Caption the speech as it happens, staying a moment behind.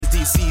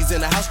MCC's in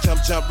the house,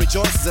 jump,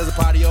 rejoices. There's a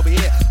party over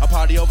here, a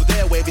party over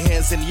there. Wave your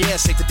hands in the air,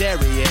 shake the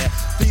dairy, yeah.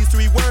 These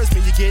three words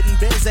mean you're getting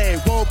busy.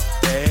 Whoop,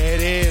 there it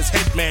is,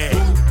 hit me.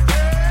 Whoop,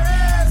 there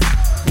it is.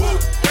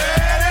 Whoop,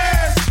 there it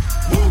is.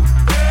 Whoop,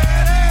 there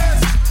it is.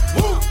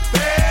 Whoop,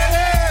 there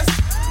it is.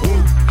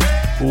 Whoop,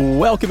 there it is.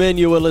 Welcome in,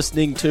 you are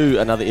listening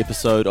to another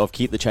episode of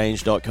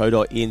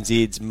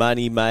KeepTheChange.co.nz's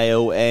Money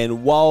Mail,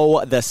 and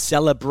whoa, the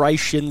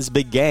celebrations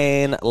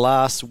began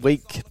last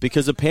week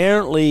because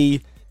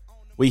apparently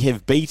we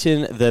have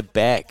beaten the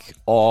back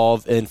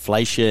of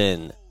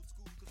inflation.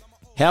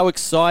 How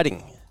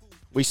exciting.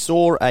 We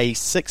saw a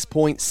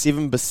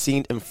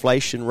 6.7%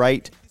 inflation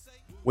rate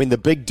when the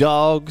big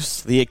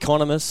dogs, the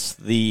economists,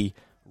 the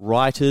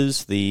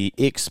writers, the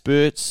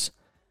experts,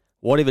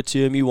 whatever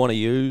term you want to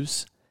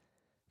use,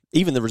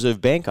 even the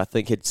Reserve Bank, I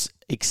think, had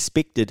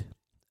expected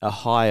a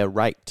higher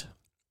rate.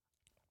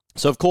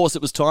 So, of course,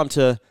 it was time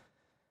to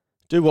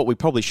do what we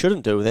probably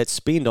shouldn't do, and that's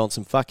spend on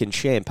some fucking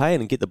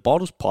champagne and get the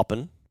bottles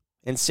popping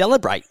and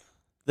celebrate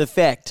the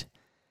fact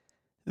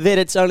that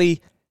it's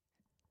only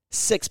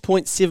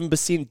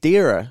 6.7%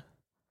 dearer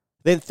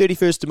than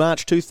 31st of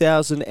March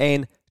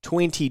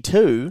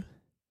 2022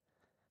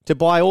 to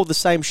buy all the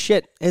same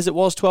shit as it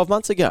was 12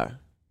 months ago.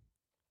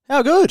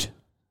 How good.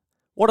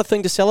 What a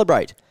thing to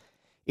celebrate.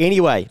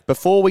 Anyway,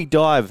 before we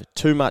dive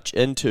too much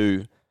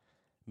into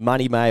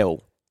Money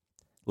Mail,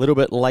 a little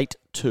bit late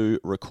to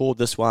record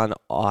this one.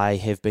 I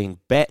have been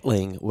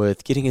battling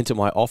with getting into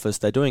my office.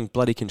 They're doing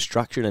bloody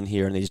construction in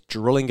here and there's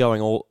drilling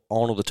going on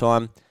all the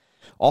time.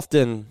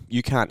 Often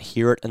you can't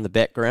hear it in the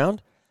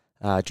background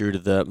due to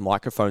the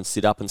microphone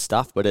setup and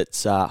stuff, but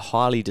it's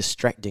highly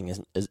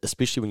distracting,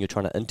 especially when you're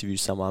trying to interview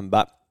someone.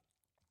 But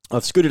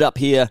I've scooted up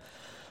here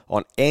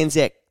on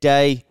Anzac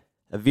Day,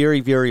 a very,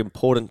 very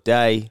important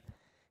day,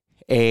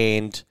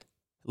 and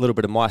a little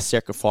bit of my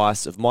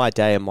sacrifice of my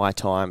day and my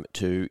time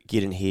to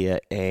get in here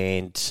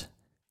and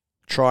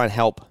try and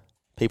help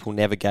people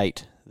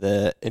navigate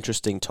the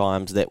interesting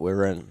times that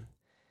we're in.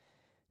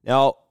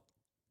 Now,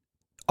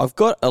 I've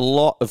got a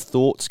lot of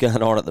thoughts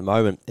going on at the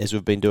moment as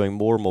we've been doing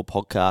more and more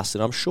podcasts,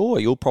 and I'm sure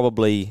you're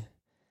probably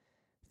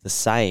the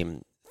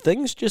same.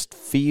 Things just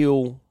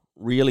feel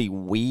really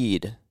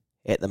weird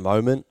at the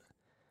moment.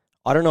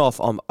 I don't know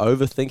if I'm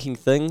overthinking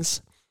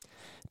things,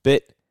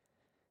 but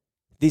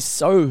it's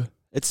so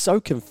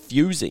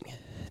confusing.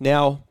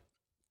 Now,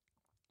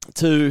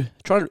 to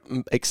try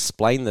to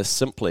explain this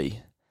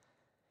simply,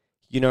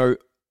 I'm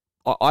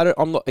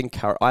not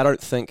encouraged. I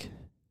don't think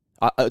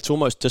it's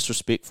almost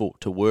disrespectful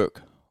to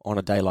work on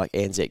a day like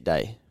Anzac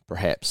Day,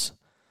 perhaps.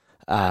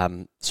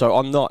 So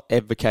I'm not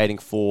advocating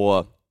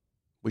for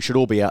we should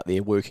all be out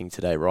there working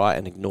today, right,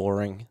 and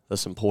ignoring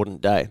this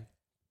important day.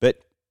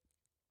 But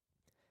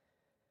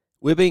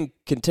we're being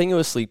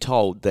continuously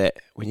told that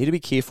we need to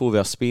be careful of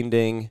our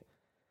spending.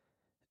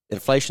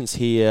 Inflation's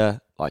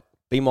here, like,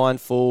 be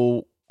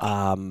mindful,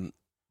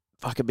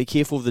 be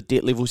careful of the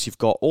debt levels you've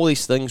got, all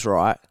these things,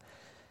 right?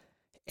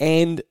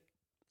 And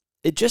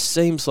it just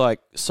seems like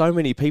so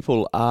many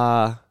people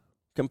are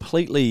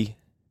completely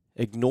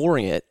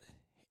ignoring it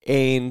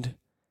and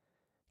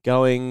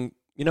going,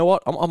 you know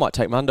what, I might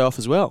take Monday off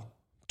as well,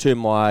 turn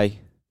my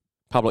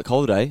public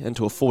holiday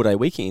into a 4-day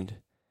weekend.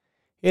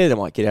 Yeah, I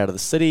might get out of the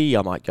city,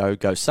 I might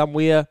go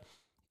somewhere,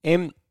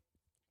 and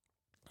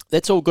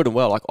that's all good and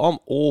well. Like, I'm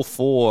all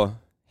for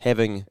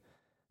having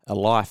a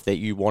life that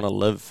you want to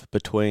live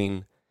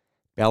between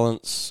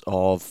balance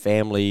of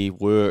family,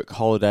 work,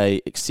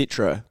 holiday,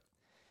 etc.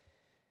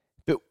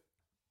 But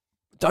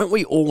don't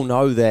we all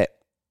know that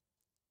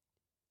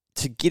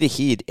to get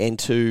ahead and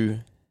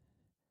to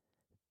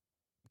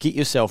get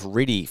yourself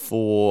ready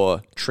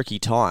for tricky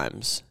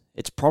times,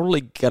 it's probably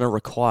going to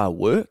require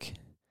work?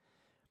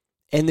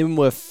 And then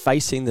we're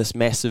facing this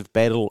massive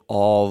battle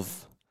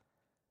of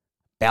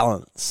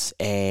balance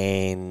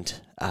and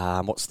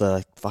what's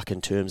the fucking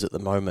terms at the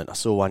moment? I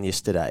saw one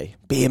yesterday.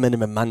 Bare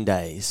minimum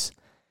Mondays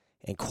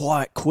and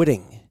quiet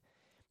quitting.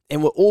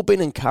 And we're all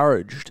been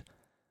encouraged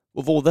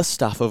with all this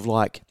stuff of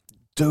like,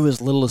 do as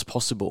little as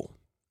possible.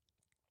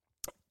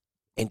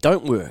 And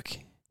don't work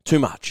too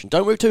much. And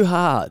don't work too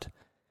hard.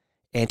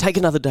 And take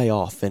another day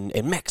off and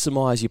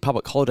maximize your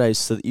public holidays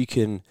so that you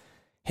can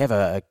have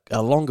a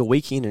longer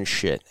weekend and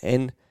shit.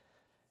 And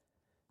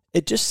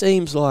it just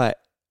seems like,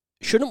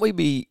 shouldn't we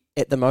be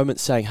at the moment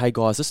saying, hey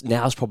guys,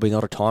 now's probably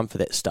not a time for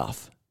that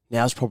stuff.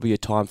 Now's probably a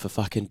time for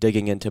fucking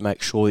digging in to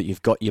make sure that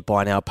you've got your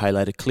buy now, pay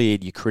later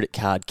cleared, your credit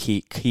card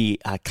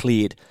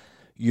cleared,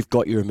 you've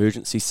got your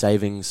emergency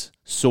savings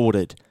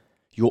sorted.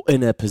 You're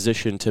in a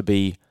position to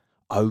be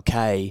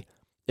okay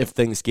if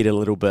things get a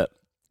little bit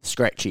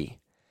scratchy.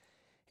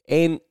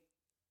 And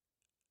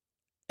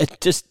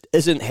it just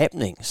isn't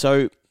happening.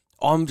 So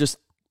I'm just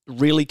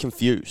really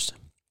confused.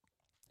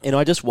 And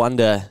I just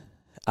wonder,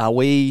 are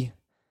we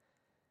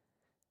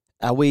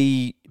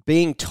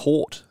being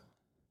taught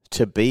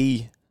to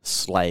be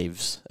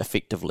slaves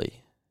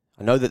effectively?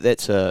 I know that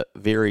that's a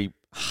very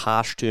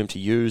harsh term to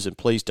use, and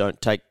please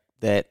don't take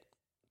that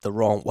the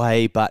wrong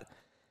way, but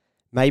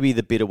maybe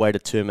the better way to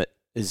term it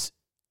is,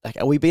 like,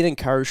 are we being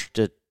encouraged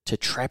to to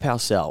trap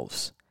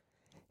ourselves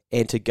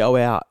and to go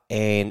out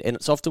and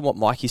it's often what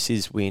Mikey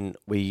says when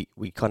we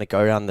kind of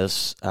go down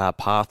this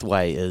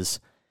pathway is,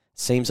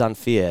 seems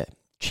unfair,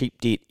 cheap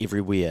debt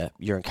everywhere,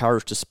 you're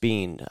encouraged to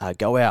spend,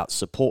 go out,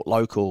 support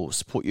local,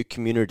 support your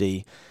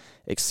community,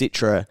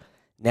 etc.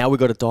 Now we've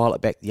got to dial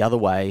it back the other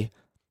way,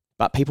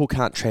 but people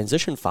can't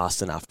transition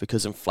fast enough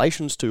because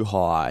inflation's too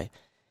high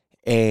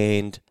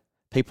and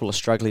people are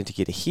struggling to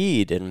get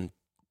ahead and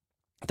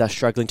they're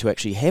struggling to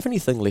actually have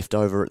anything left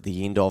over at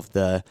the end of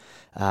the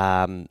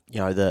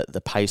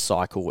the pay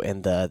cycle,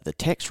 and the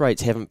tax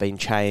rates haven't been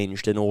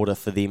changed in order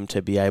for them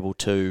to be able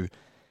to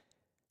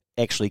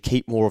actually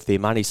keep more of their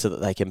money so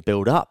that they can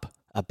build up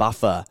a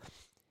buffer.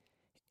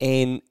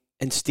 And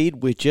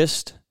instead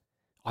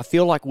I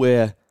feel like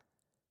we're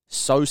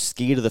so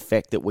scared of the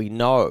fact that we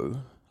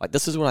know, like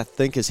this is what I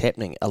think is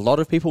happening. A lot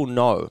of people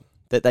know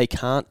that they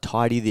can't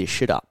tidy their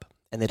shit up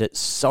and that it's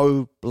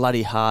so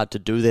bloody hard to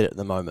do that at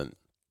the moment.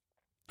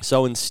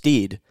 So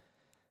instead,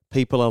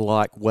 people are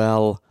like,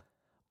 well,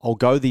 I'll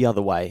go the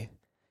other way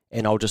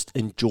and I'll just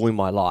enjoy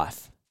my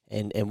life.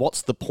 And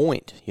what's the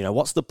point?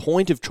 What's the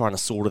point of trying to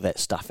sort of that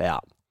stuff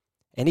out?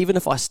 And even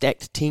if I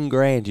stacked 10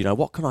 grand,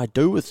 what can I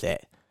do with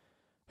that?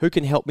 Who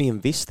can help me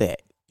invest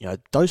that?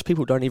 Those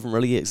people don't even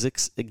really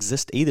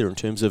exist either in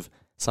terms of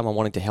someone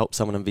wanting to help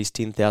someone invest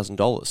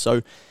 $10,000.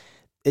 So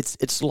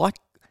it's like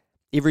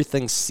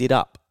everything's set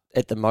up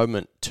at the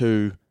moment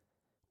to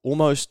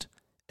almost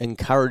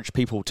encourage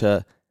people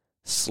to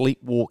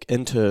sleepwalk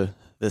into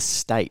this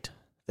state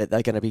that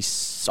they're going to be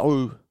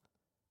so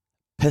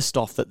pissed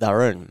off that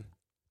they're in.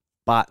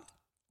 But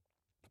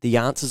the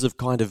answers have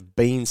kind of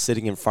been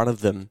sitting in front of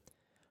them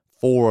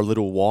for a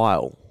little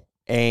while.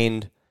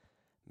 And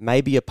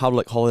maybe a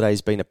public holiday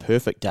has been a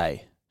perfect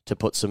day to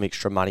put some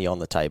extra money on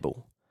the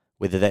table,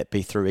 whether that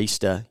be through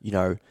Easter.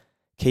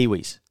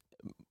 Kiwis.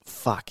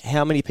 Fuck,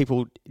 how many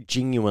people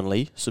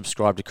genuinely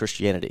subscribe to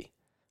Christianity?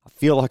 I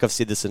feel like I've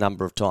said this a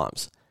number of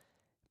times.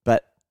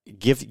 But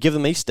give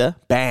them Easter,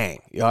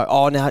 bang. Now,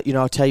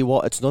 I'll tell you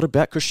what, it's not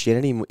about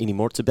Christianity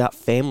anymore, it's about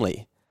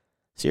family.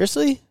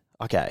 Seriously?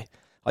 Okay.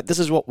 Like, this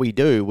is what we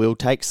do. We'll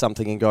take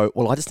something and go,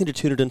 well, I just need to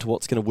turn it into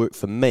what's going to work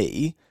for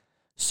me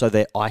so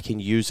that I can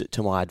use it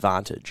to my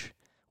advantage,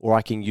 or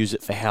I can use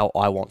it for how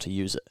I want to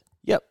use it.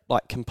 Yep,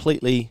 like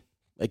completely,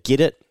 I get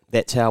it.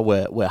 That's how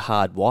we're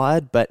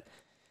hardwired, but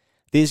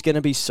there's going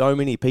to be so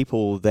many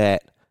people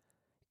that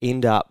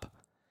end up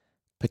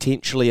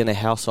potentially in a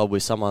household where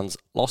someone's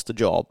lost a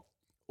job,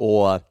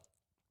 or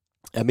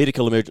a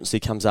medical emergency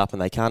comes up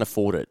and they can't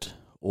afford it,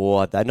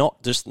 or they're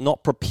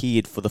not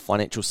prepared for the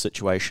financial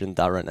situation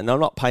they're in. And I'm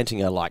not painting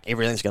like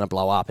everything's going to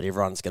blow up and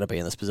everyone's going to be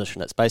in this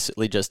position. It's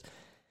basically just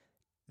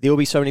there will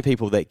be so many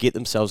people that get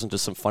themselves into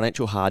some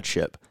financial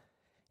hardship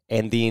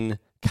and then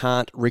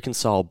can't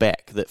reconcile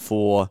back that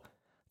for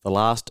the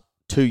last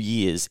 2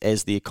 years,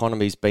 as the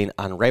economy's been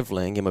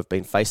unraveling and we've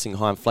been facing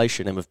high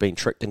inflation and we've been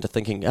tricked into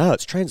thinking,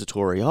 it's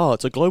transitory,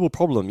 it's a global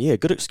problem, yeah,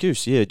 good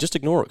excuse, yeah, just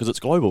ignore it because it's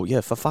global,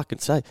 yeah, for fucking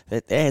sake.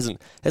 That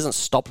hasn't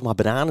stopped my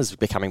bananas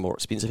becoming more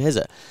expensive, has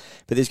it?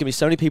 But there's going to be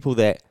so many people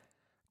that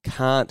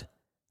can't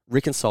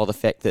reconcile the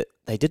fact that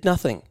they did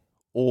nothing,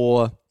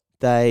 or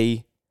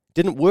they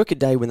didn't work a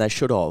day when they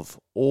should have,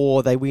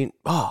 or they went,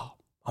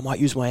 I might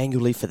use my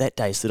annual leave for that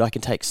day so that I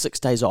can take 6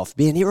 days off.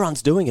 Man,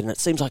 everyone's doing it and it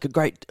seems like a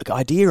great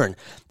idea, and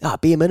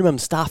bare minimum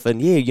stuff,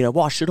 and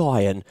why should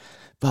I? And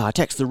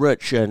tax the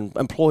rich, and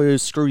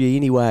employers screw you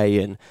anyway,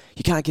 and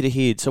you can't get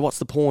ahead, so what's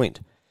the point?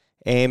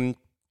 And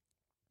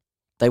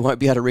they won't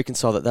be able to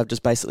reconcile that. They've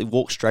just basically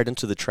walked straight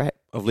into the trap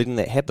of letting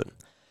that happen.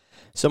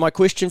 So my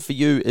question for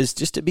you is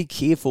just to be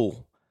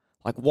careful.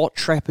 Like, what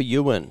trap are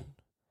you in?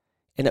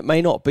 And it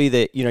may not be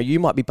that, you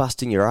might be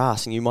busting your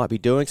ass and you might be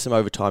doing some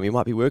overtime. You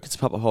might be working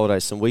some public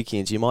holidays, some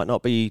weekends. You might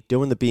not be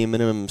doing the bare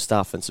minimum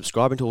stuff and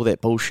subscribing to all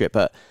that bullshit.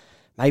 But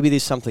maybe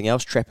there's something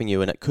else trapping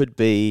you, and it could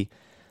be,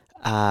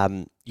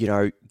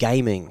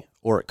 gaming,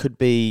 or it could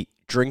be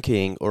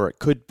drinking, or it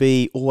could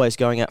be always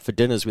going out for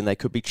dinners when they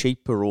could be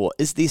cheaper. Or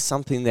is there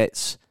something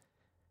that's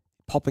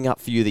popping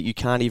up for you that you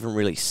can't even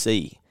really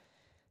see?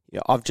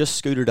 I've just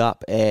scooted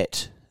up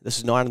this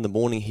is 9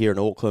 a.m. here in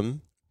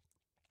Auckland,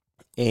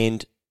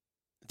 and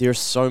there are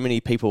so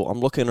many people. I'm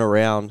looking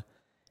around,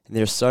 and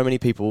there are so many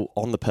people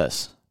on the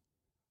piss.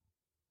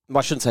 I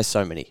shouldn't say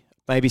so many.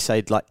 Maybe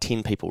say like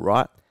 10 people,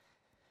 right?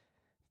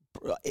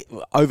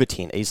 Over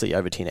 10, easily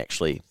over 10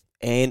 actually.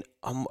 And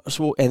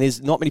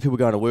there's not many people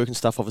going to work and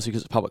stuff, obviously,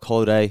 because it's a public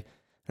holiday.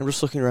 I'm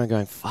just looking around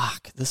going,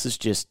 fuck, this is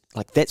just,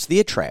 like, that's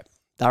their trap.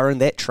 They're in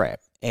that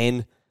trap.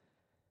 And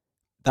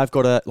they've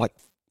got to, like,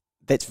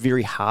 that's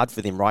very hard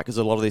for them, right? Because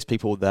a lot of these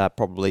people, they're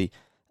probably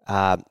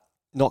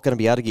not going to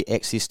be able to get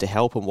access to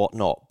help and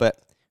whatnot.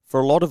 But for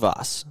a lot of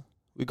us,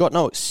 we've got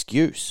no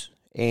excuse.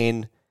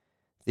 And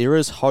there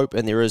is hope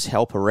and there is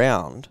help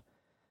around.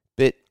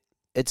 But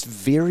it's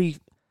very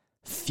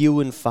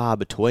few and far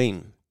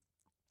between.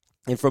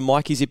 And from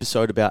Mikey's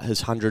episode about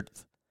his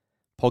 100th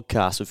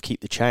podcast of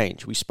Keep the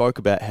Change, we spoke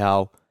about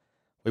how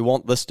we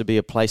want this to be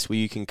a place where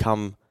you can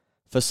come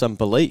for some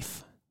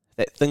belief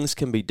that things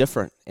can be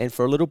different, and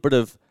for a little bit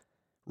of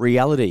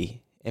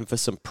reality and for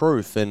some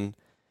proof. And,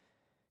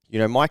 you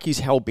know, Mikey's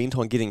hell-bent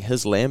on getting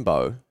his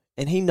Lambo,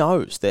 and he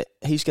knows that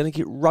he's going to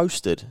get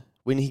roasted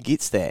when he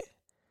gets that.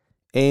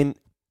 And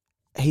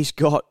he's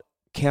got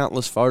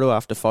countless photo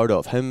after photo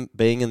of him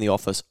being in the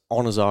office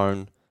on his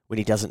own when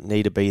he doesn't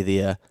need to be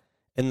there,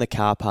 in the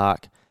car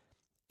park.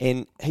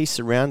 And he's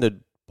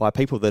surrounded by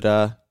people that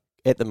are,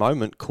 at the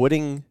moment,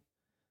 quitting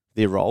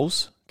their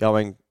roles,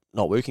 going,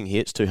 not working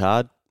here, it's too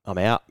hard, I'm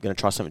out, going to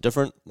try something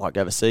different, might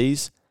go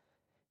overseas.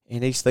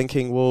 And he's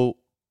thinking, well,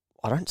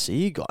 I don't see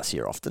you guys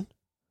here often.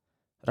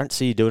 I don't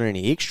see you doing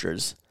any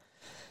extras.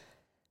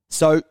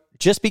 So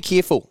just be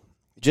careful.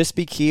 Just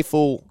be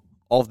careful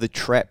of the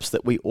traps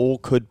that we all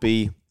could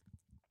be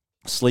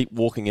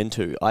sleepwalking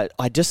into.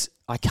 I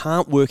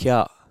can't work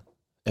out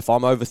if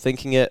I'm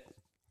overthinking it,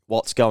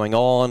 what's going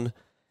on,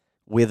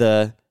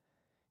 whether,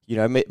 you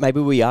know, maybe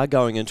we are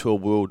going into a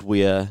world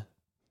where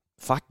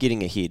fuck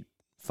getting ahead,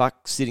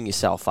 fuck setting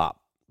yourself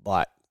up.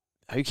 Like,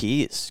 who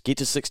cares? Get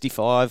to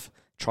 65,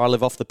 try to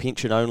live off the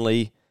pension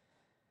only.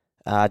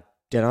 Don't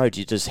know,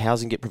 does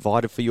housing get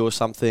provided for you or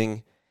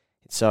something?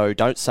 So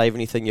don't save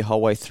anything your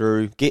whole way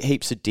through. Get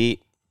heaps of debt.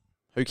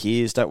 Who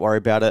cares? Don't worry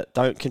about it.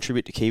 Don't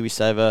contribute to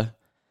KiwiSaver.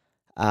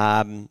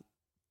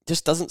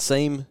 Just doesn't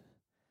seem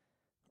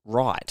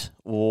right,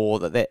 or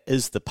that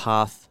is the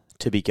path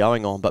to be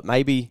going on. But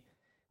maybe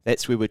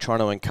that's where we're trying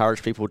to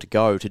encourage people to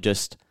go, to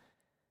just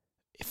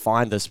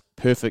find this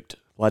perfect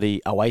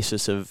bloody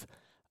oasis of,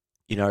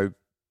 you know,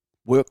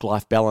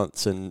 work-life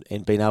balance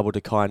and being able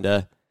to kind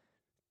of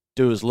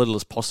do as little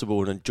as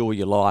possible and enjoy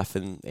your life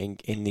and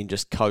then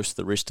just coast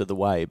the rest of the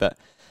way. But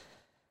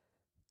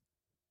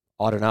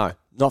I don't know,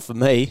 not for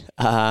me,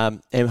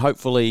 and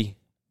hopefully,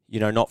 you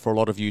know, not for a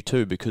lot of you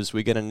too, because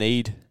we're going to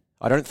need,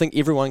 I don't think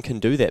everyone can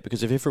do that,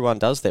 because if everyone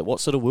does that, what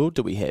sort of world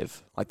do we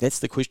have? Like, that's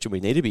the question we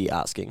need to be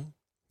asking.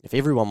 If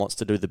everyone wants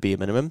to do the bare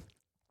minimum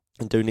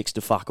and do next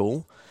to fuck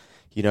all,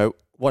 you know,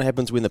 what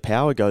happens when the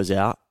power goes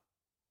out?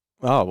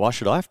 Oh, why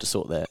should I have to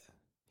sort that?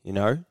 You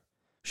know,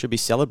 should be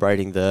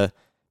celebrating the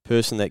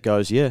person that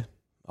goes, yeah,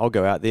 I'll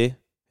go out there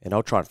and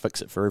I'll try and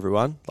fix it for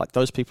everyone. Like,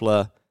 those people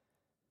are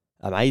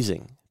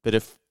amazing. But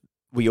if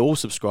we all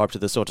subscribe to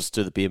this, or just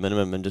do the bare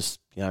minimum and just,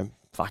 you know,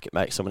 fuck it,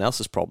 make someone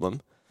else's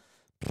problem,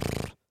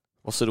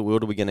 what sort of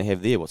world are we going to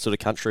have there? What sort of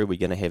country are we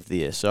going to have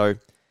there? So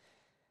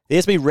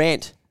there's me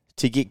rant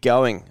to get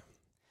going.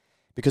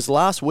 Because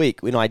last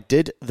week when I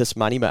did this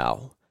Money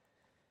Mail,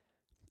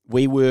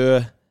 we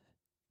were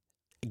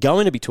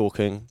going to be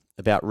talking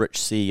about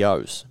rich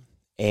CEOs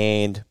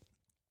and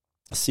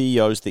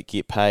CEOs that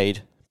get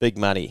paid big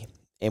money.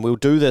 And we'll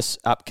do this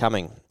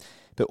upcoming.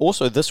 But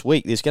also this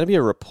week, there's going to be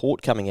a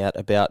report coming out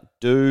about,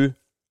 do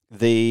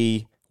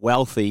the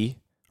wealthy,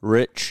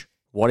 rich,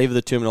 whatever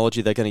the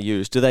terminology they're going to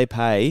use, do they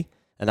pay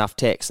enough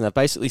tax? And they've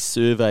basically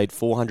surveyed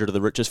 400 of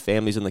the richest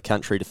families in the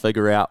country to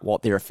figure out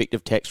what their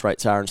effective tax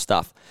rates are and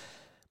stuff.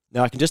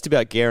 Now, I can just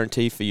about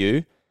guarantee for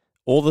you,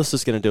 all this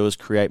is going to do is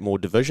create more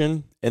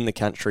division in the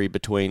country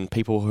between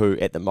people who,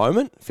 at the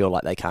moment, feel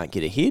like they can't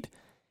get ahead,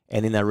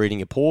 and then they're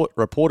reading a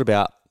report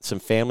about some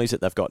families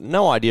that they've got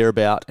no idea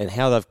about and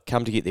how they've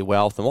come to get their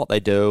wealth and what they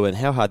do and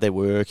how hard they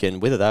work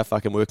and whether they're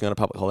fucking working on a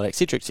public holiday,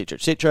 etc., etc.,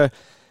 etc.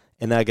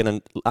 And they're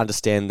going to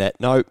understand that,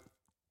 no,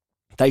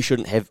 they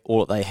shouldn't have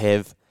all that they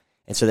have,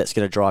 and so that's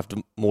going to drive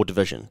more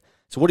division.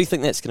 So what do you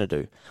think that's going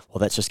to do? Well,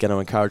 that's just going to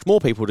encourage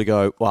more people to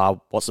go,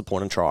 well, what's the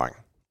point in trying?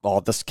 Oh,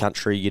 this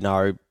country, you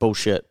know,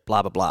 bullshit,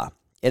 blah, blah, blah.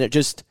 And it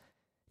just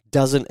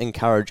doesn't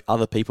encourage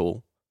other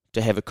people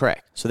to have a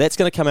crack. So that's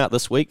going to come out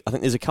this week. I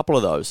think there's a couple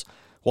of those.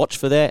 Watch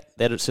for that.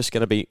 That it's just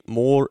going to be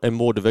more and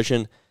more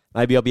division.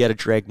 Maybe I'll be able to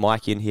drag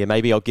Mike in here.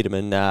 Maybe I'll get him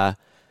in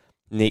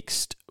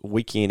next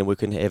weekend and we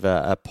can have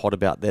a pod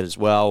about that as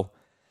well.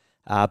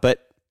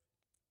 But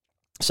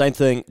same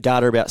thing,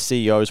 data about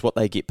CEOs, what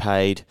they get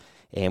paid,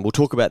 and we'll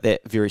talk about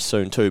that very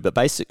soon too. But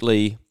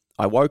basically,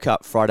 I woke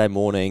up Friday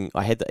morning,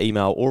 I had the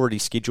email already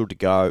scheduled to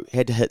go,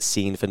 had to hit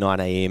send for 9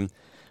 a.m.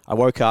 I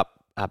woke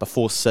up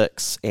before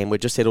 6, and we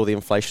just had all the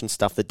inflation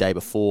stuff the day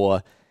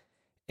before,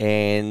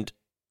 and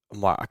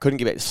I couldn't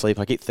get back to sleep.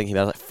 I kept thinking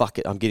about it, I was like, fuck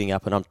it, I'm getting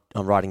up and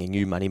I'm writing a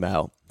new Money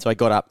Mail. So I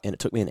got up, and it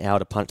took me an hour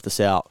to punch this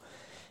out,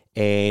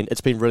 and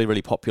it's been really,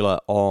 really popular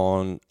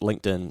on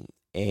LinkedIn,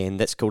 and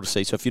that's cool to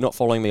see. So if you're not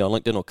following me on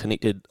LinkedIn or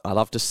connected, I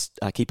love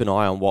to keep an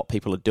eye on what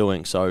people are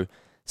doing. So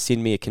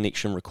send me a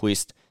connection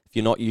request. If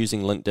you're not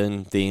using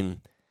LinkedIn, then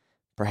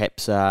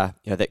perhaps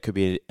that could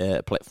be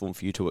a platform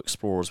for you to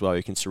explore as well.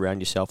 You can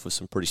surround yourself with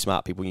some pretty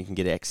smart people. You can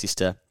get access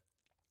to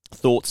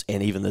thoughts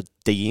and even the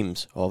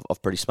DMs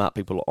of pretty smart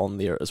people on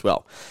there as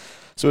well.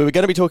 So we were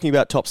going to be talking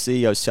about top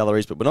CEO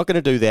salaries, but we're not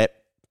going to do that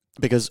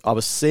because I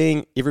was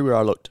seeing everywhere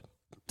I looked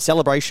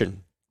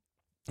celebration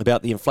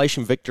about the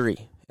inflation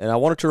victory. And I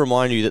wanted to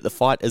remind you that the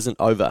fight isn't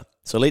over.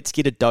 So let's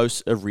get a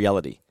dose of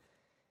reality.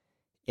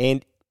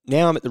 And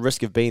now I'm at the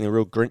risk of being a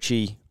real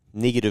grinchy,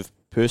 negative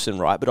person,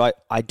 right? But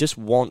I just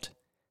want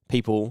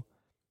people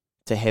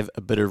to have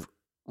a bit of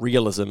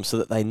realism so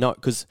that they know,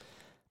 because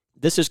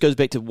this just goes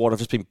back to what I've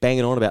just been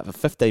banging on about for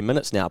 15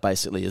 minutes now,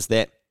 basically, is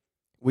that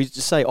we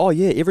just say, oh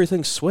yeah,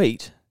 everything's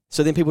sweet,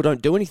 So then people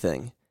don't do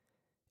anything.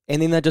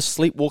 And then they're just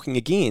sleepwalking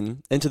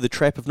again into the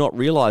trap of not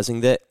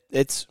realizing that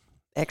it's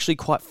actually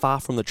quite far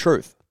from the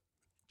truth.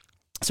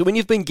 So when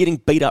you've been getting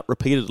beat up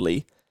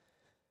repeatedly,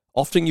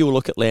 often you'll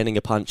look at landing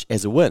a punch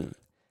as a win.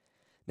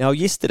 Now,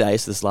 yesterday,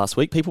 so this last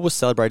week, people were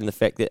celebrating the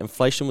fact that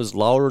inflation was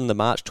lower in the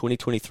March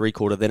 2023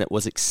 quarter than it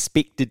was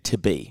expected to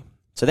be.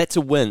 So that's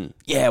a win.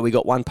 Yeah, we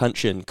got one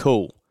punch in.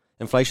 Cool.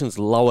 Inflation's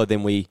lower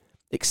than we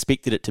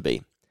expected it to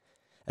be.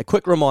 A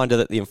quick reminder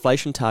that the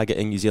inflation target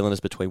in New Zealand is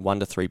between 1%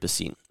 to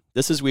 3%.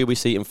 This is where we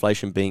see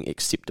inflation being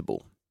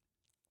acceptable.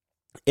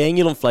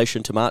 Annual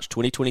inflation to March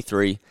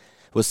 2023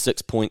 was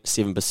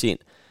 6.7%.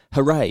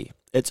 Hooray!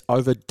 It's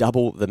over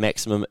double the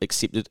maximum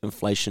accepted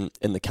inflation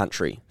in the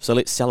country. So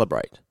let's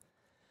celebrate.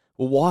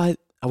 Well, why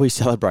are we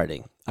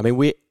celebrating? I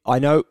mean, I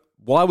know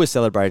why we're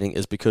celebrating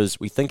is because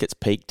we think it's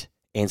peaked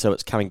and so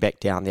it's coming back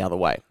down the other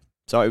way.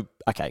 So,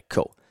 okay,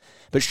 cool.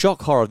 But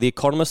shock horror, the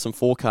economists and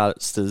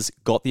forecasters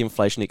got the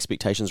inflation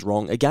expectations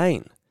wrong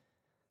again.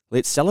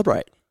 Let's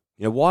celebrate.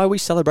 Why are we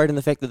celebrating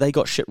the fact that they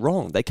got shit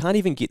wrong? They can't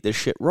even get this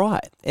shit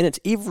right. And it's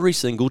every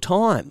single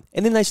time.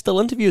 And then they still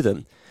interview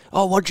them.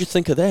 Oh, what did you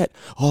think of that?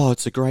 Oh,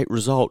 it's a great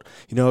result.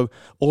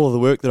 All of the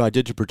work that I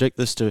did to predict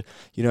this to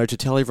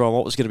tell everyone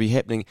what was going to be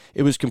happening,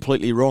 it was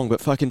completely wrong.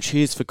 But fucking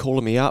cheers for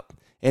calling me up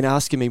and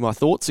asking me my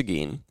thoughts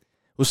again.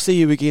 We'll see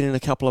you again in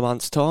a couple of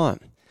months' time.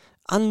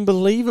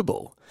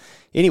 Unbelievable.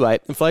 Anyway,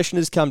 inflation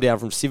has come down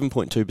from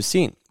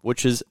 7.2%,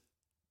 which is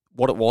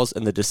what it was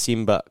in the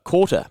December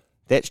quarter.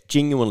 That's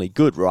genuinely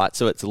good, right?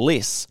 So it's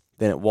less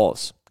than it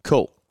was.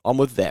 Cool. I'm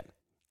with that.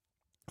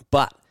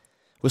 But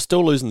we're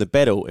still losing the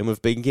battle and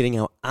we've been getting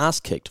our ass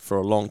kicked for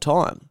a long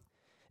time.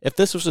 If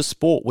this was a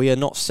sport, we are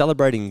not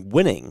celebrating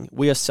winning.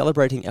 We are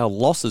celebrating our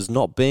losses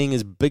not being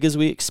as big as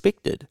we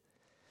expected.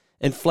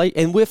 And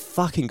we're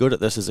fucking good at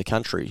this as a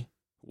country.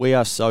 We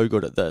are so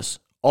good at this.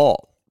 Oh,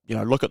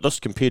 look at this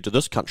compared to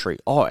this country.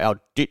 Oh,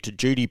 our debt to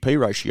GDP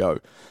ratio.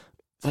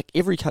 Like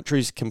every country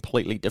is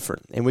completely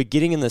different. And we're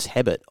getting in this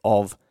habit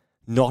of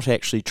not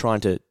actually trying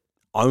to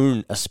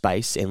own a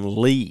space and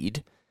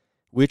lead.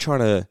 We're trying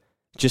to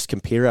just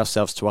compare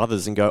ourselves to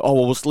others and go, oh,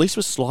 well, at least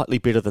we're slightly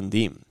better than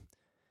them.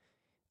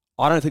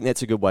 I don't think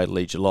that's a good way to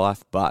lead your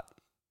life, but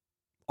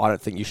I don't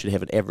think you should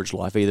have an average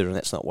life either, and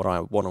that's not what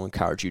I want to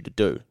encourage you to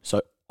do.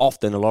 So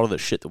often, a lot of the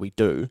shit that we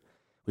do,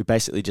 we're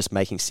basically just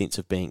making sense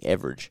of being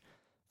average.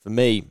 For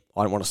me,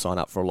 I don't want to sign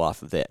up for a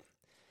life of that.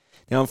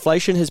 Now,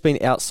 inflation has been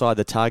outside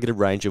the targeted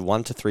range of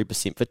 1% to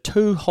 3% for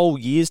 2 whole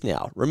years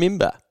now.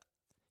 Remember,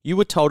 you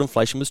were told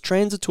inflation was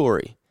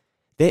transitory.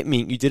 That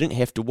meant you didn't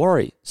have to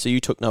worry, so you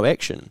took no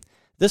action.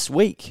 This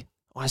week,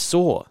 I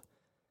saw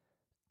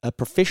a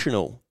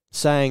professional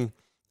saying,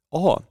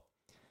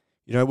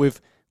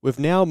 we've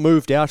now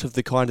moved out of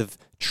the kind of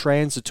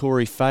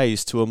transitory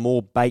phase to a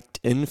more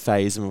baked-in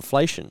phase of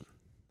inflation.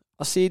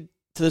 I said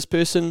to this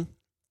person,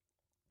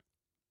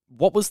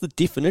 what was the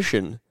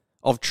definition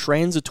of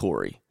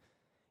transitory?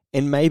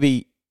 And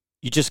maybe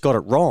you just got it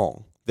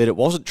wrong, that it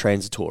wasn't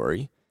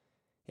transitory.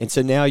 And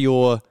so now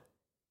you're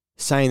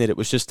saying that it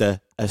was just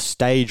a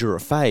stage or a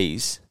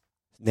phase,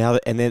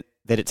 that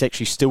it's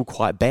actually still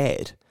quite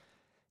bad.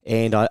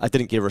 And I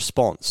didn't get a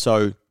response.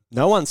 So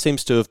no one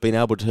seems to have been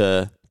able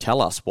to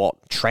tell us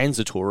what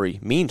transitory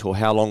meant or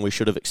how long we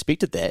should have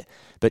expected that.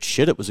 But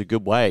shit, it was a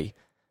good way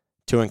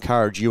to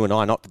encourage you and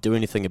I not to do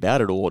anything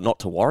about it or not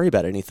to worry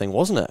about anything,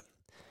 wasn't it?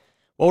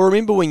 Well,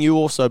 remember when you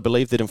also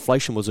believed that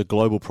inflation was a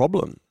global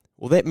problem?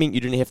 Well, that meant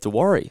you didn't have to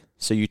worry,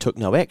 so you took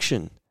no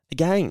action.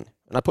 Again,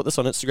 and I put this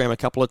on Instagram a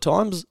couple of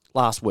times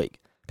last week.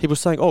 People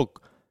saying, oh,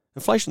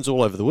 inflation's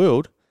all over the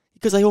world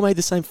because they all made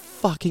the same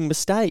fucking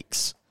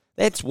mistakes.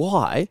 That's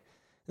why.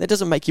 That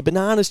doesn't make your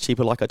bananas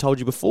cheaper like I told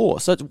you before.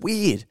 So it's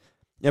weird.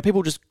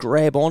 People just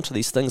grab onto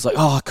these things like,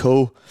 oh,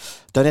 cool,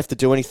 don't have to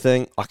do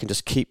anything. I can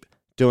just keep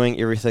doing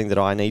everything that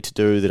I need to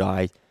do, that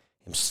I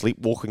am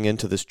sleepwalking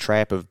into this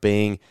trap of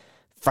being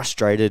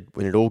frustrated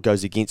when it all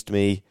goes against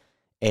me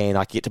and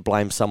I get to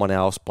blame someone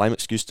else, blame,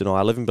 excuse,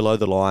 deny, living below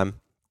the line.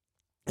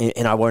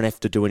 And I won't have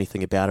to do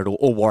anything about it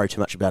or worry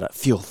too much about it.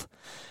 Filth.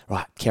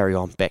 Right, carry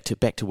on. Back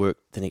to work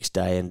the next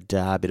day, and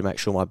better make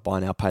sure my buy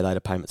now, pay later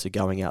payments are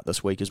going out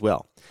this week as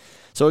well.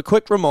 So a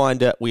quick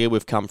reminder where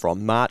we've come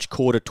from. March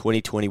quarter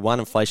 2021,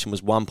 inflation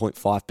was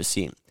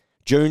 1.5%.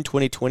 June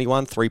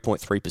 2021,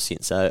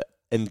 3.3%. So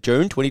in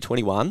June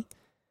 2021,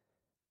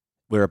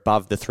 we're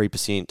above the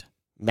 3%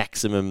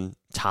 maximum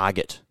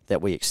target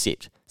that we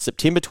accept.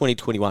 September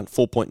 2021,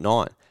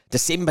 4.9%.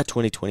 December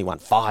 2021,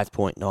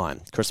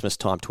 5.9%. Christmas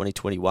time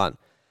 2021.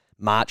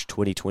 March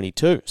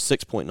 2022,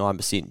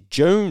 6.9%.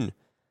 June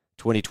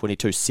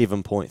 2022,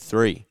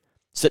 7.3%.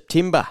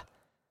 September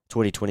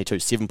 2022,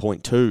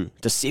 7.2%.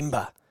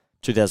 December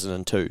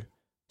 2002,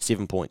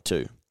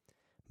 7.2%.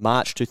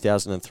 March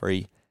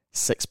 2003,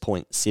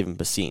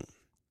 6.7%.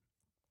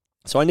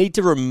 So I need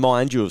to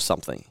remind you of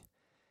something.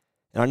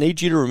 And I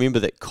need you to remember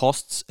that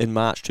costs in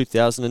March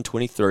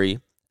 2023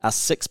 are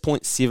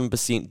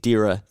 6.7%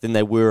 dearer than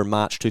they were in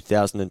March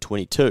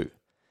 2022.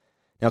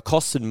 Now,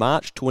 costs in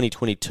March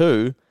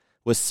 2022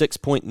 were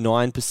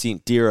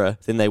 6.9% dearer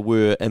than they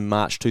were in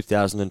March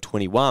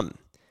 2021.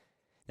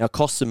 Now,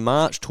 costs in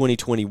March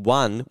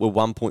 2021 were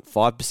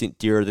 1.5%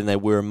 dearer than they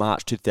were in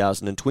March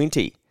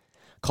 2020.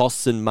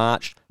 Costs in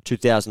March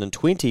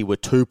 2020 were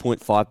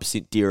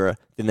 2.5% dearer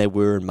than they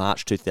were in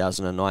March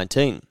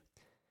 2019.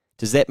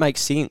 Does that make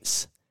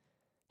sense?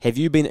 Have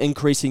you been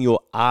increasing your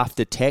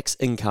after-tax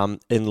income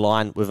in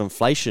line with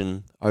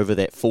inflation over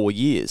that 4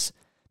 years?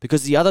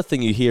 Because the other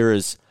thing you hear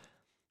is,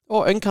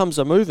 oh, incomes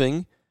are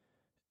moving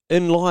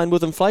in line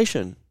with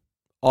inflation.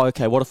 Oh,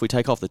 okay, what if we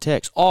take off the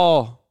tax?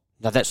 Oh,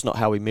 no, that's not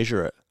how we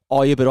measure it.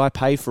 Oh, yeah, but I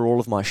pay for all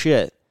of my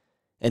shit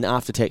in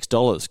after-tax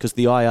dollars because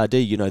the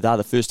IRD, they're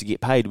the first to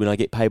get paid when I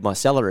get paid my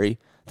salary.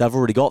 They've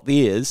already got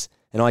theirs,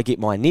 and I get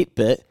my net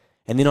bit,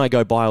 and then I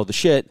go buy all the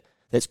shit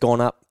that's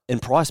gone up in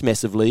price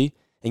massively,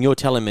 and you're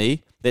telling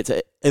me that's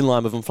in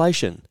line with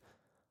inflation.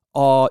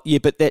 Oh, yeah,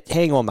 but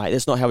hang on, mate,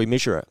 that's not how we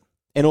measure it.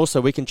 And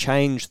also, we can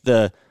change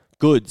the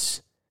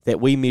goods that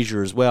we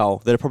measure as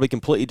well that are probably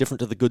completely different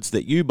to the goods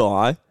that you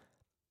buy.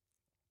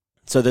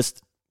 So this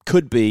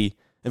could be,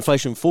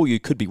 inflation for you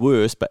could be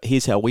worse, but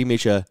here's how we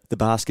measure the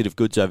basket of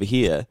goods over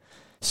here.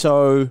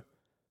 So,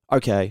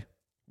 okay,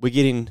 we're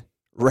getting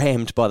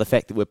rammed by the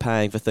fact that we're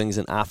paying for things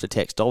in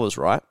after-tax dollars,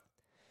 right?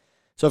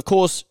 So, of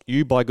course,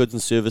 you buy goods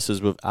and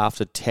services with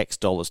after-tax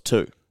dollars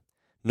too,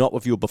 not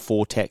with your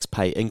before-tax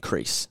pay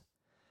increase.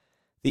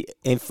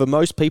 And for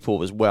most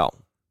people as well,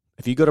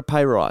 if you got a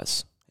pay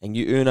rise and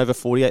you earn over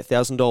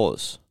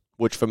 $48,000,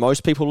 which for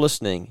most people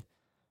listening,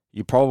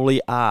 you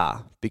probably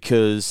are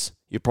because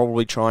you're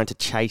probably trying to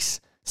chase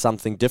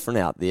something different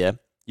out there,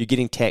 you're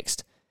getting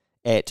taxed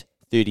at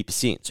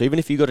 30%. So even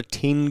if you got a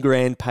 10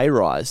 grand pay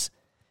rise,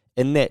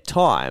 in that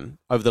time,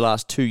 over the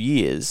last 2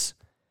 years,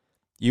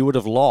 you would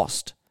have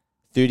lost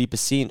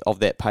 30% of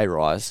that pay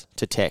rise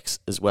to tax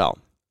as well.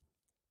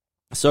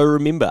 So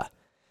remember,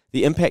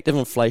 the impact of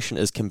inflation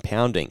is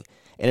compounding,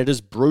 and it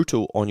is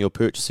brutal on your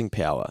purchasing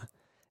power.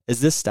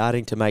 Is this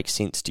starting to make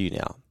sense to you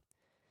now?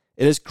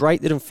 It is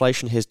great that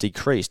inflation has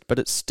decreased, but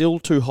it's still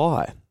too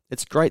high.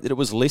 It's great that it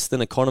was less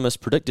than economists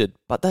predicted,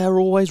 but they are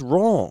always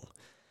wrong.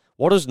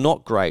 What is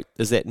not great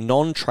is that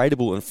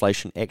non-tradable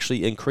inflation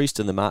actually increased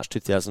in the March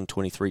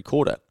 2023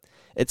 quarter.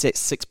 It's at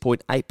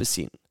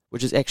 6.8%,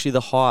 which is actually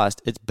the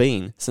highest it's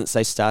been since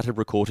they started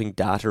recording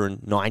data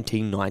in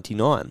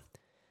 1999.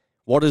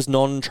 What is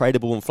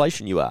non-tradable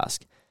inflation, you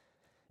ask?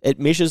 It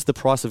measures the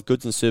price of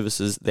goods and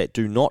services that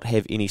do not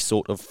have any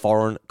sort of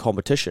foreign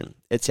competition.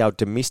 It's our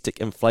domestic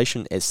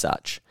inflation as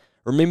such.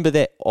 Remember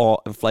that,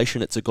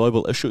 inflation, it's a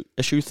global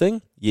issue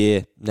thing?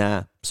 Yeah,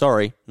 nah,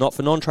 sorry, not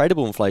for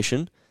non-tradable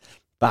inflation.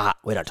 But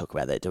we don't talk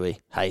about that, do we?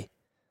 Hey,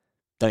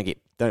 we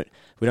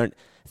don't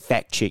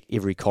fact check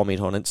every comment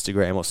on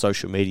Instagram or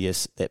social media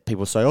that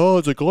people say, oh,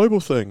 it's a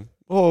global thing.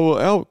 Oh, well,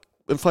 our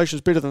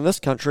inflation's better than this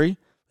country.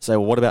 Say,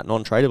 well, what about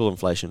non-tradable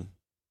inflation?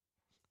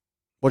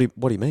 What do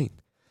you mean?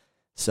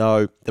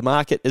 So the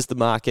market is the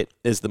market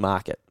is the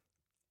market.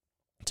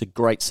 It's a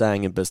great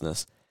saying in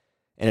business,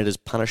 and it is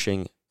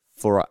punishing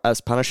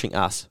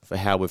us for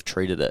how we've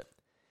treated it.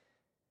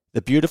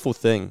 The beautiful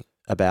thing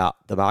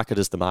about the market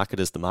is the market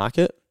is the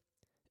market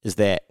is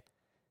that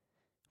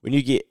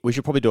we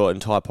should probably do an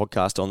entire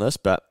podcast on this,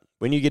 but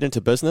when you get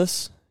into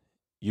business,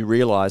 you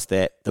realize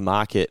that the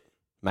market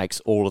makes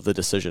all of the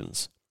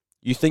decisions.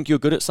 You think you're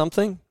good at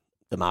something?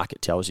 The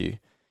market tells you.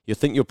 You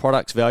think your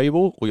product's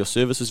valuable or your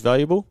service is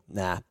valuable?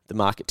 Nah, the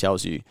market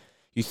tells you.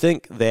 You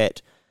think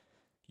that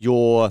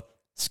your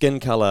skin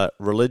color,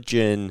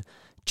 religion,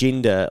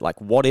 gender, like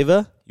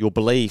whatever, your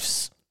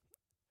beliefs,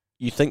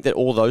 you think that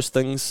all those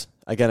things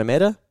are going to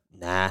matter?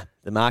 Nah,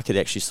 the market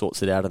actually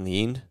sorts it out in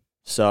the end.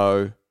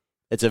 So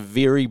it's a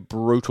very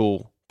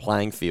brutal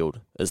playing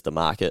field is the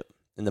market.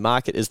 And the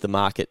market is the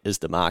market is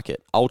the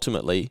market.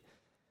 Ultimately,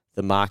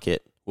 the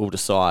market will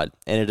decide,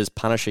 and it is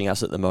punishing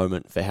us at the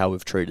moment for how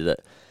we've treated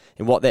it.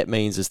 And what that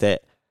means is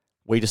that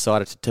we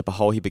decided to tip a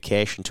whole heap of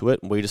cash into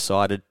it, and we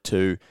decided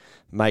to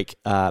make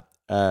a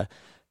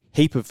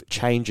heap of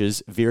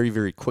changes very,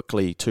 very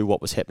quickly to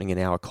what was happening in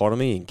our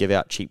economy and give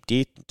out cheap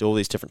debt, do all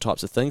these different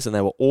types of things, and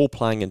they were all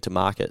playing into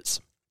markets.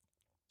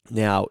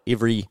 Now,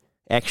 every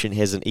action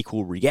has an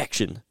equal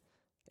reaction,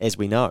 as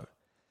we know.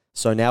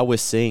 So now we're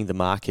seeing the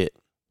market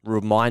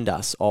remind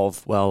us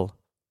of, well,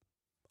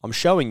 I'm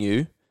showing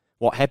you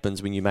what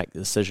happens when you make the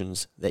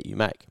decisions that you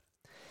make.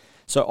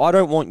 So I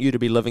don't want you to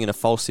be living in a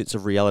false sense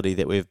of reality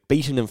that we've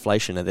beaten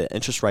inflation and that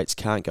interest rates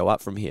can't go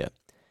up from here.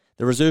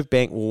 The Reserve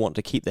Bank will want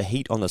to keep the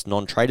heat on this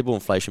non-tradable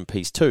inflation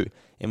piece too,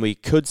 and we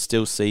could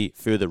still see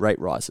further rate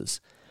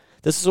rises.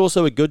 This is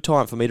also a good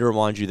time for me to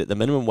remind you that the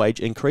minimum wage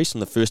increased on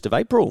the 1st of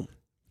April.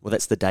 Well,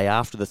 that's the day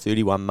after the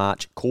 31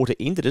 March quarter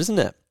ended, isn't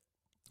it?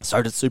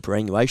 So did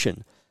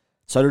superannuation.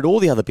 So did all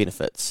the other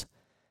benefits.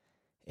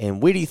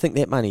 And where do you think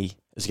that money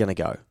is going to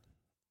go?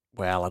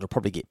 Well, it'll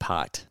probably get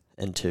parked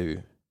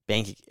into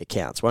bank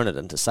accounts, won't it?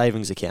 Into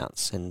savings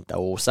accounts. And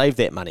they'll save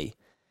that money.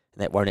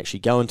 And that won't actually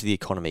go into the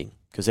economy.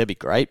 Because that'd be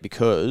great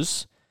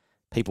because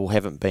people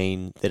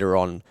that are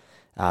on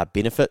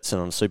benefits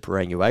and on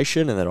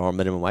superannuation and that are on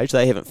minimum wage,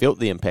 they haven't felt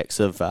the impacts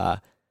of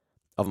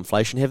of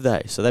inflation, have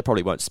they? So they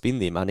probably won't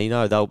spend their money.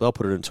 No, they'll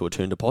put it into a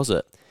term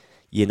deposit.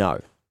 We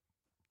know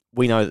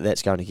that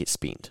that's going to get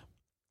spent.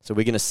 So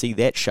we're going to see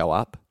that show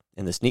up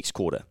in this next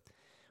quarter.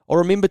 Or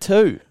remember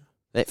too,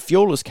 that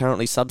fuel is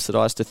currently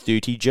subsidised to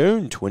 30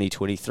 June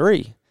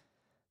 2023.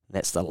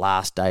 That's the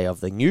last day of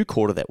the new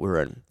quarter that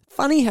we're in.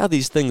 Funny how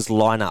these things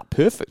line up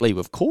perfectly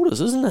with quarters,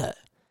 isn't it?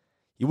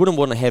 You wouldn't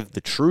want to have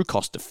the true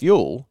cost of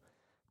fuel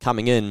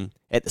coming in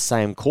at the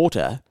same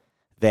quarter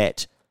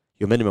that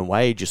your minimum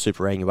wage, your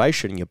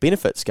superannuation, your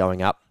benefits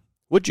going up,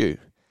 would you?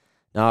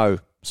 No,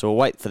 so we'll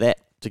wait for that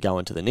to go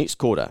into the next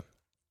quarter.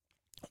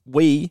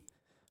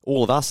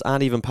 All of us,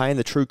 aren't even paying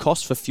the true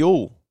cost for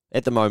fuel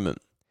at the moment.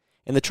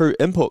 And the true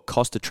input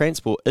cost of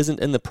transport isn't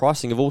in the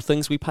pricing of all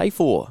things we pay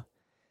for.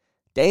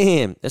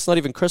 Damn, it's not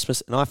even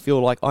Christmas and I feel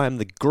like I am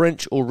the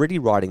Grinch already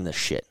writing this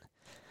shit.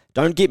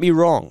 Don't get me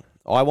wrong,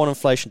 I want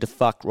inflation to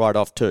fuck right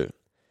off too.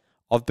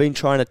 I've been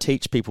trying to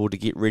teach people to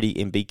get ready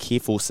and be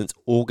careful since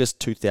August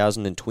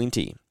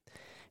 2020.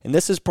 And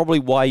this is probably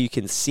why you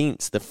can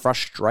sense the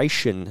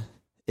frustration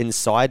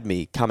inside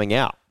me coming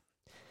out.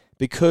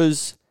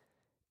 Because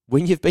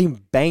when you've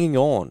been banging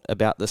on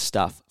about this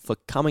stuff for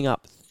coming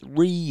up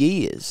 3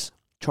 years,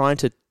 trying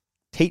to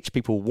teach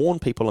people, warn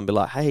people and be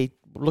like, hey,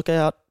 look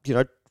out,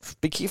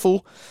 be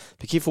careful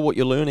what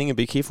you're learning and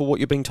be careful what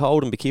you're being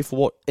told and be careful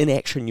what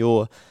inaction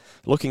you're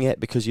looking at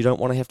because you don't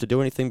want to have to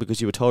do anything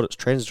because you were told it's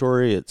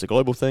transitory, it's a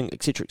global thing,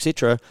 etc.,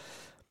 etc.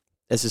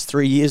 This is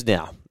 3 years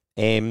now,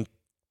 and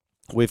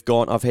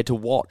I've had to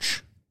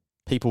watch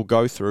people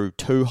go through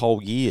 2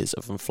 whole years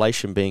of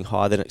inflation being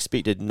higher than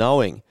expected,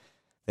 knowing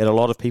that a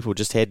lot of people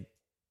just had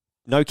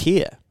no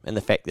care in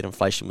the fact that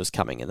inflation was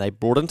coming, and they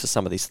brought into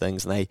some of these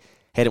things and they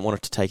hadn't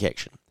wanted to take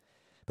action.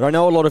 But I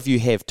know a lot of you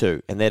have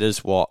too, and that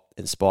is what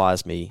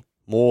inspires me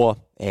more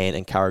and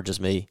encourages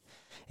me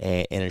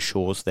and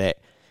ensures that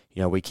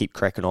we keep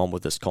cracking on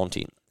with this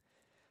content.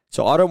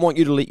 So I don't want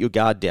you to let your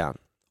guard down.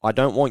 I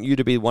don't want you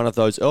to be one of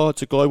those,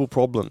 it's a global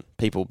problem,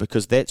 people,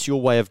 because that's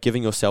your way of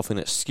giving yourself an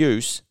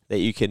excuse that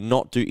you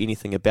cannot do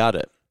anything about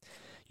it.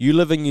 You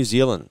live in New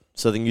Zealand,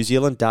 so the New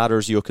Zealand data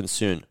is your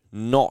concern,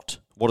 not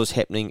what is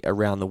happening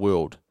around the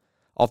world.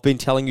 I've been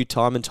telling you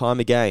time and time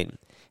again,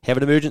 have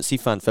an emergency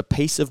fund for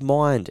peace of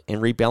mind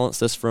and rebalance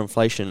this for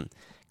inflation.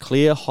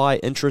 Clear high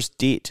interest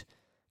debt,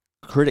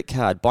 credit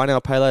card, buy now,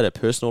 pay later,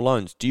 personal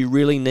loans. Do you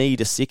really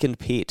need a second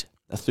pet,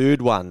 a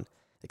third one,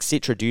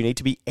 etc.? Do you need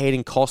to be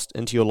adding cost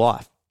into your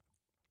life?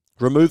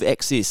 Remove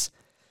access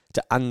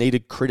to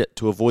unneeded credit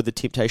to avoid the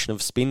temptation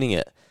of spending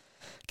it.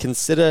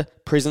 Consider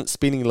present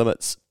spending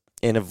limits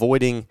and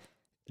avoiding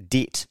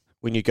debt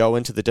when you go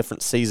into the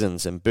different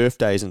seasons and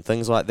birthdays and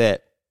things like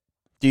that.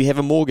 Do you have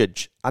a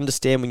mortgage?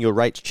 Understand when your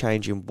rates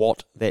change and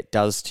what that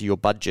does to your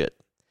budget.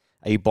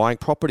 Are you buying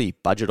property?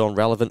 Budget on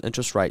relevant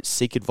interest rates.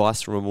 Seek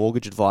advice from a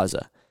mortgage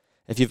advisor.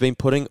 If you've been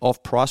putting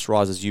off price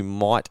rises, you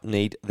might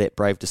need that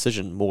brave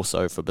decision, more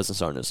so for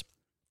business owners.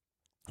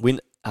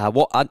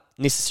 What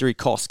unnecessary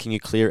costs can you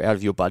clear out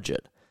of your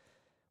budget?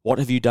 What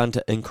have you done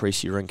to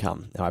increase your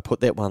income? Now, I put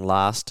that one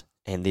last,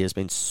 and there's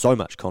been so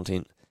much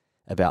content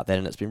about that,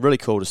 and it's been really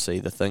cool to see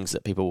the things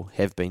that people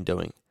have been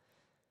doing.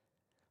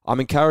 I'm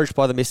encouraged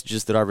by the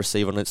messages that I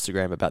receive on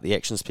Instagram about the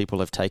actions people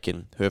have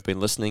taken who have been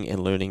listening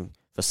and learning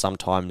for some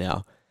time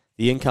now.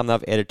 The income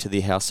they've added to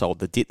their household,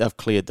 the debt they've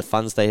cleared, the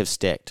funds they have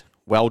stacked.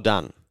 Well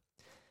done.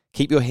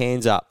 Keep your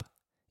hands up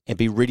and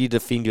be ready to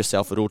defend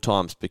yourself at all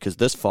times because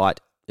this fight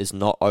is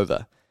not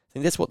over. I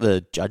think that's what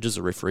the judges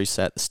or referees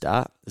say at the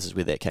start. This is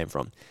where that came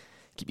from.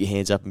 Keep your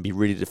hands up and be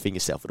ready to defend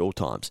yourself at all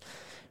times.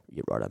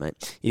 You're right,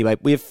 mate. Anyway,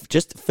 we've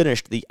just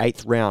finished the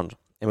 8th round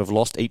and we've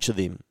lost each of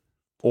them.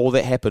 All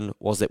that happened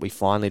was that we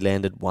finally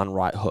landed one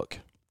right hook.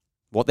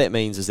 What that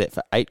means is that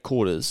for 8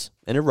 quarters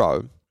in a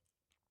row,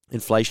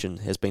 inflation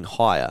has been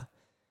higher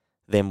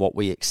than what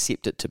we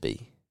accept it to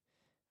be.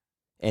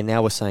 And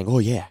now we're saying, oh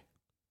yeah,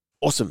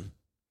 awesome.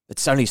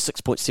 It's only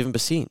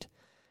 6.7%.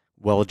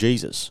 Well,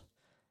 Jesus,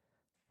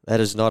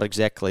 that is not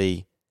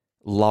exactly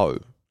low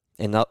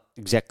and not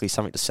exactly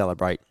something to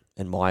celebrate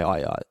in my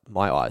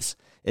eyes.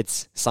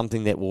 It's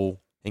something that will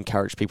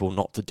encourage people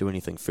not to do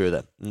anything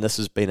further. And this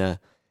has been a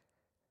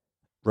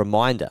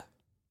reminder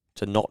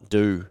to not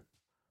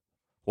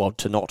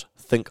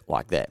think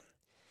like that.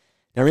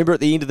 Now remember, at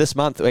the end of this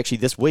month, or actually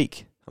this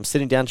week, I'm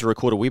sitting down to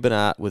record a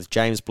webinar with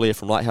James Blair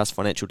from Lighthouse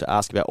Financial to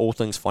ask about all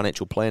things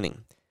financial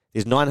planning.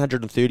 There's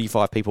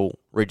 935 people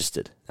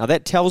registered. Now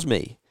that tells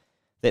me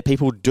that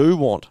people do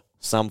want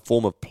some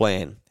form of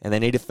plan and they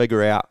need to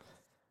figure out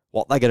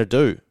what they're going to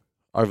do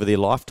over their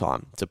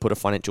lifetime to put a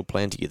financial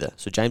plan together.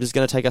 So James is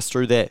going to take us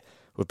through that.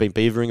 We've been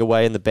beavering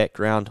away in the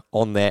background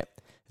on that,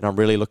 and I'm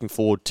really looking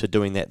forward to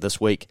doing that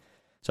this week.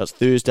 So it's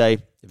Thursday.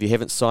 If you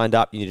haven't signed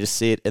up, you need to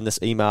see it in this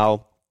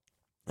email.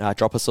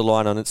 Drop us a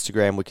line on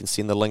Instagram. We can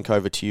send the link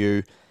over to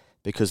you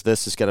because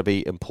this is going to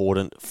be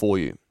important for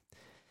you.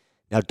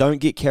 Now, don't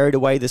get carried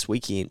away this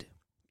weekend.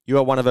 You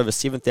are one of over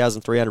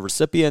 7,300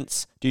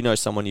 recipients. Do you know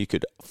someone you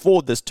could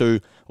forward this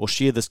to or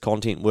share this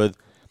content with?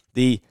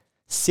 The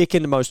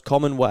second most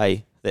common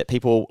way that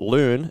people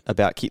learn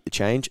about Keep the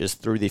Change is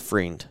through their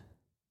friend.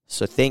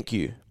 So thank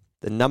you.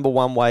 The number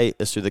one way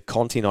is through the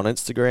content on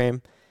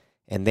Instagram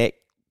and that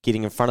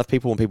getting in front of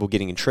people and people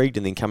getting intrigued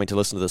and then coming to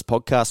listen to this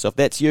podcast. So if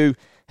that's you,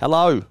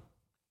 hello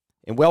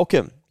and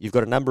welcome. You've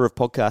got a number of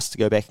podcasts to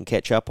go back and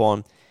catch up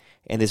on,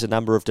 and there's a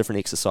number of different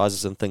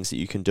exercises and things that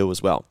you can do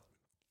as well.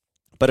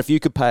 But if you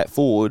could pay it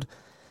forward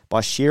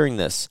by sharing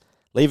this,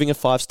 leaving a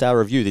 5-star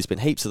review, there's been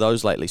heaps of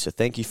those lately, so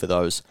thank you for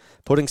those.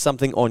 Putting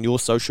something on your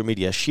social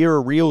media, share a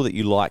reel that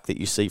you like that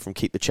you see from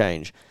Keep the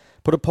Change.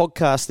 Put a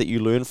podcast that you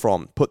learn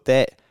from, put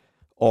that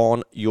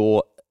on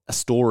your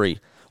story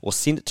or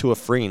send it to a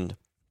friend.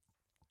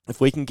 If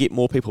we can get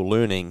more people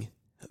learning,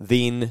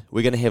 then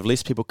we're going to have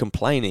less people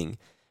complaining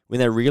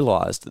when they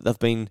realise that they've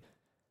been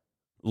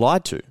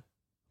lied to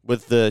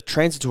with the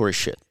transitory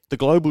shit, the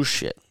global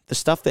shit, the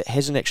stuff that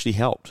hasn't actually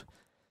helped.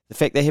 The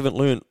fact they haven't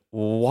learned,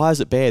 why is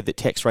it bad that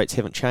tax rates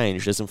haven't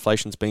changed as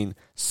inflation's been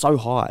so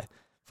high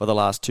for the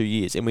last 2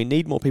 years? And we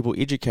need more people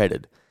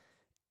educated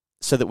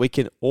so that we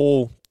can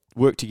all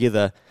work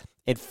together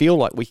and feel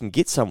like we can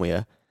get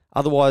somewhere.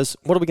 Otherwise,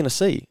 what are we going to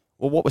see?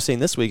 Well, what we're seeing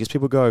this week is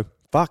people go,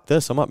 fuck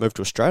this, I might move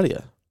to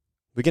Australia.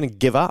 We're going to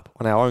give up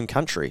on our own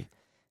country.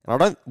 And I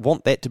don't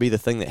want that to be the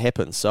thing that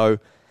happens. So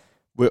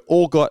we've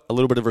all got a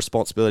little bit of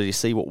responsibility to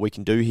see what we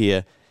can do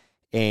here.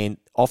 And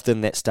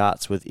often that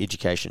starts with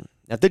education.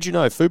 Now, did you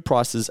know food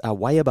prices are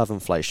way above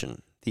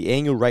inflation? The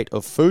annual rate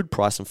of food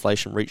price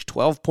inflation reached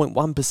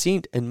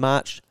 12.1% in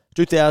March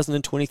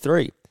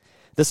 2023.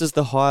 This is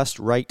the highest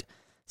rate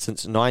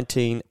since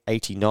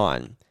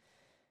 1989.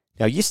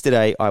 Now,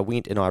 yesterday I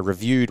went and I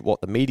reviewed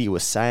what the media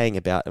was saying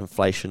about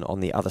inflation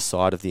on the other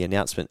side of the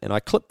announcement, and I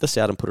clipped this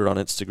out and put it on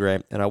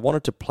Instagram, and I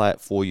wanted to play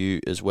it for you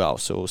as well.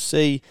 So we'll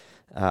see.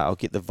 I'll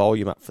get the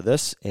volume up for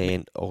this,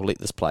 and I'll let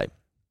this play.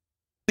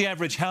 The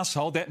average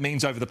household, that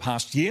means over the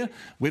past year,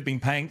 we've been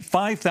paying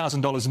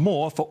 $5,000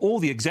 more for all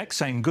the exact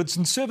same goods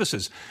and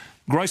services.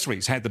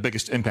 Groceries had the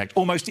biggest impact,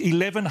 almost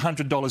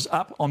 $1,100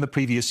 up on the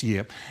previous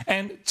year.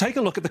 And take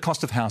a look at the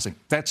cost of housing.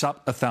 That's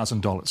up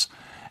 $1,000.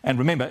 And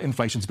remember,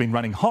 inflation's been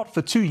running hot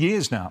for 2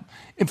 years now.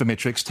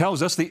 Infometrics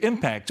tells us the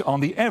impact on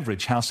the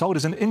average household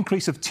is an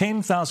increase of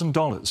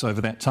 $10,000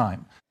 over that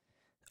time.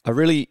 I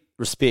really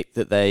respect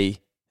that they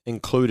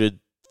included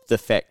the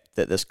fact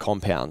that this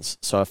compounds.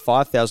 So a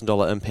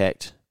 $5,000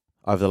 impact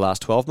over the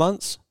last 12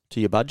 months to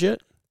your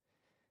budget,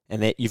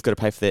 and that you've got to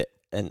pay for that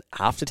in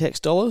after-tax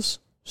dollars,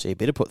 so you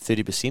better put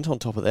 30% on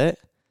top of that.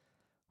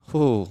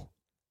 Ooh.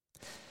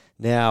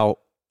 Now,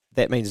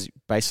 that means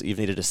basically you've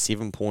needed a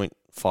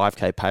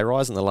 7.5k pay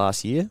rise in the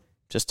last year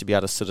just to be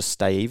able to sort of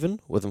stay even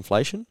with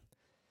inflation.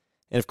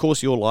 And of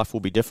course, your life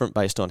will be different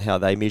based on how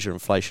they measure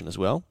inflation as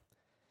well.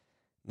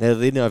 Now,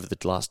 then over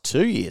the last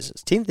 2 years,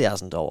 it's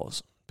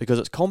 $10,000 because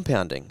it's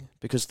compounding,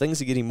 because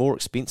things are getting more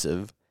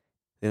expensive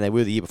than they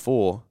were the year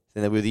before,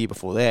 than they were the year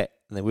before that,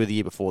 and they were the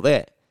year before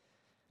that.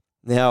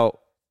 Now,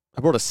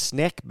 I brought a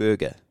snack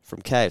burger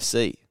from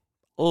KFC.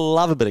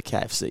 Love a bit of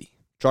KFC.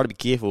 Try to be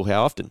careful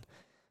how often.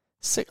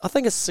 I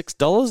think it's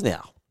 $6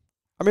 now.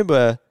 I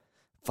remember,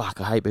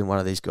 I hate being one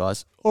of these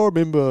guys. I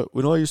remember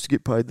when I used to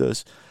get paid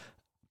this.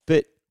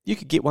 But you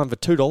could get one for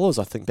 $2,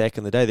 I think, back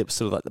in the day. That was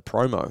sort of like the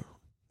promo.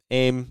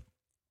 And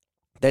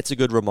that's a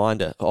good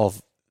reminder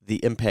of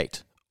the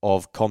impact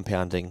of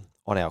compounding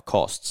on our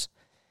costs.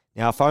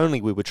 Now, if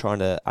only we were trying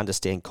to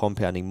understand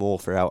compounding more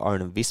for our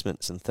own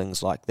investments and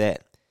things like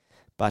that.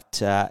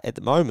 But at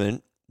the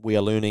moment, we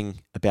are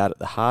learning about it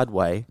the hard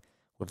way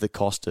with the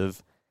cost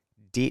of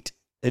debt,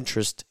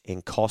 interest,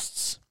 and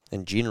costs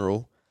in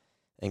general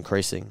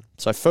increasing.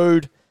 So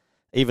food,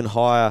 even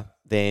higher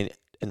than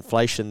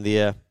inflation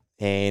there,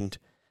 and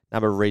a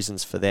number of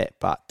reasons for that.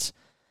 But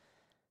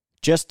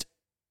just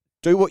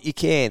do what you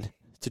can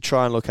to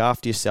try and look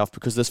after yourself,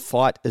 because this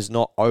fight is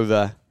not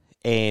over,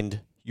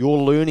 and you're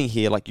learning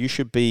here. Like, you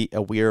should be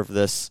aware of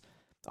this.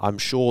 I'm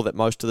sure that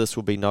most of this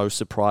will be no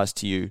surprise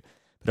to you.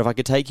 But if I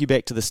could take you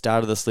back to the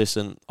start of this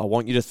lesson, I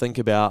want you to think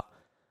about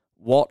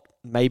what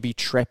may be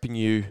trapping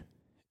you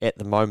at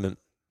the moment.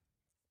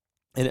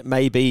 And it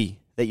may be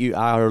that you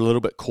are a little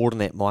bit caught in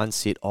that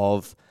mindset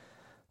of,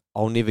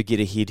 I'll never get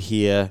ahead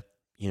here.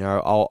 You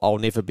know, I'll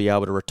never be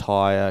able to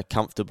retire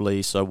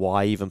comfortably, so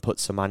why even put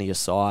some money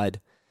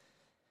aside?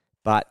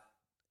 But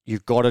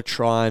you've got to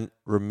try and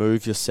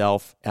remove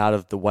yourself out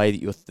of the way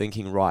that you're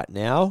thinking right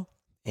now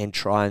and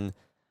try and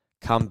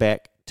come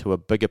back to a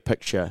bigger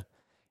picture.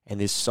 And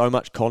there's so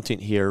much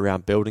content here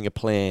around building a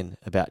plan,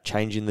 about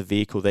changing the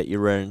vehicle that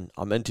you're in.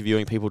 I'm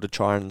interviewing people to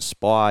try and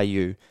inspire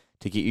you,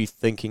 to get you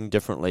thinking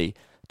differently,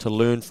 to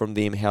learn from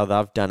them how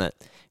they've done it.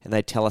 And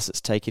they tell us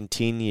it's taken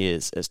 10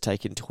 years, it's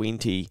taken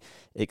 20,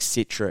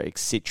 etc.,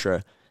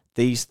 etc.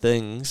 These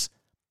things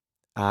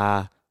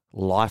are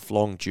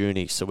lifelong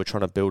journey. So we're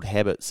trying to build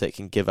habits that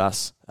can give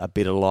us a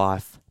better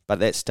life. But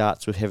that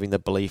starts with having the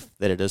belief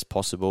that it is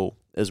possible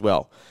as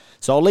well.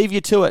 So I'll leave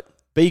you to it.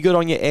 Be good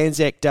on your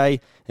Anzac Day.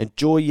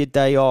 Enjoy your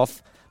day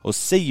off. I'll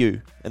see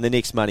you in the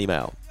next Money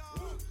Mail.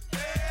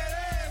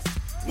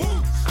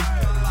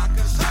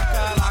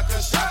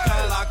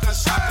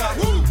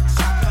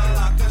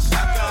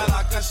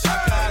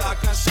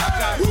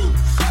 Shaka,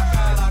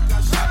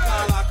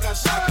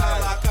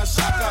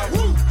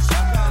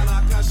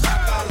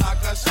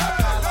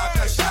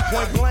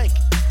 Point blank.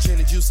 Gin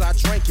and juice I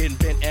drink and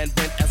bent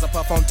as I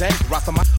puff on dank. Rock on my